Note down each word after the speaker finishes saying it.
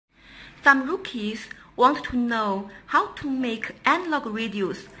Some rookies want to know how to make analog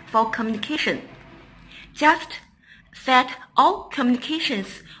radios for communication. Just set all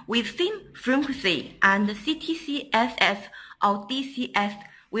communications with same frequency and CTCSS or DCS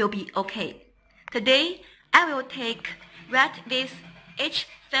will be okay. Today, I will take Retevis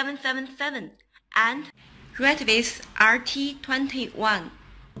H777 and Retevis RT21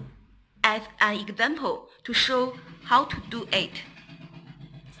 as an example to show how to do it.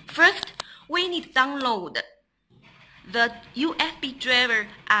 First, we need to download the USB driver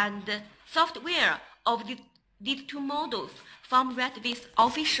and software of these two models from Retevis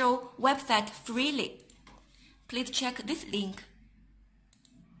official website freely. Please check this link.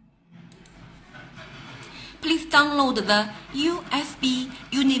 Please download the USB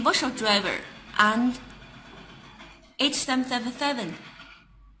universal driver and H777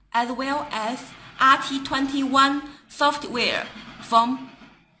 as well as RT21 software from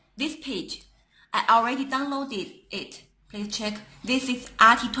this page. I already downloaded it. Please check. This is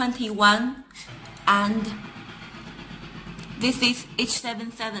RT21 and this is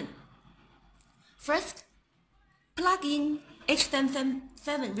H777. First, plug in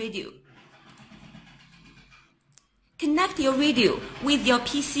H777 radio. Connect your radio with your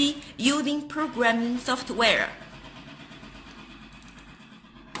PC using programming software.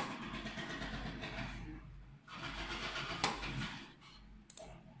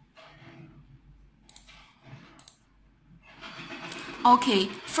 Okay,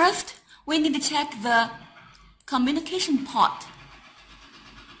 first we need to check the communication port.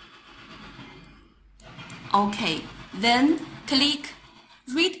 Okay, then click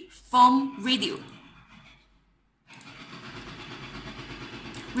Read from Radio.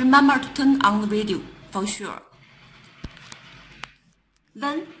 Remember to turn on the radio for sure.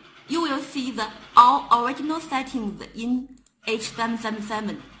 Then you will see the all original settings in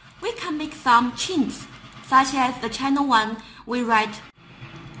H777. We can make some changes, such as the channel 1, we write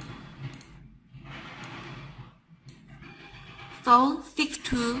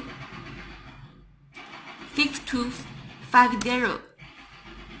 6250.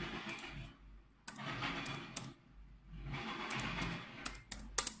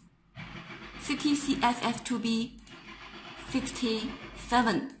 CTCSS to be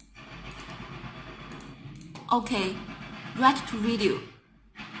 67. Okay, write to radio.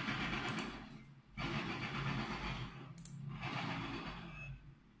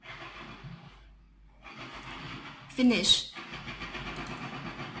 Finish.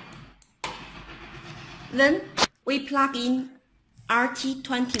 Then we plug in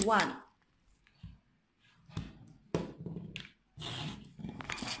RT21.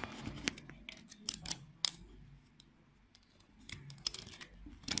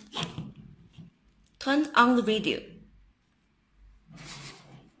 Turn on the radio.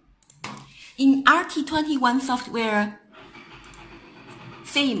 In RT21 software,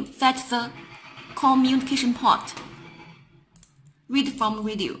 same set the communication port. Read from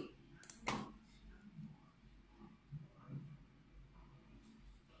radio.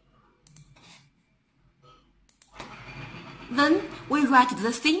 Then we write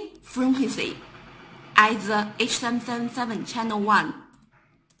the same frequency as the H777 channel 1.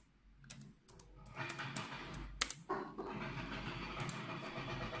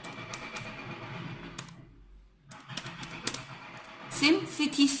 Same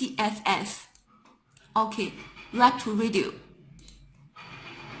CTCSS. Okay, write to radio.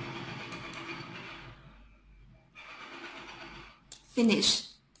 Finish.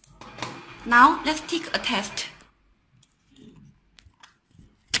 Now let's take a test.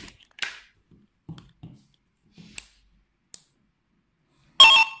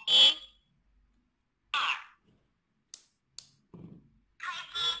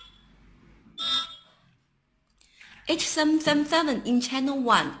 H777 in channel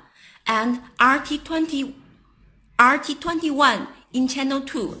 1 and RT21 in channel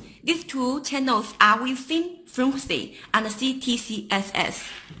 2. These two channels are with same frequency and CTCSS.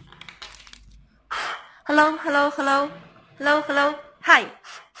 Hello, hello, hello, hello, hello, hi.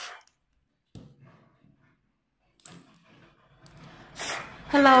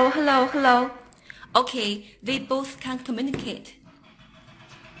 Hello, hello, hello. Okay, they both can communicate.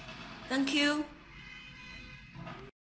 Thank you.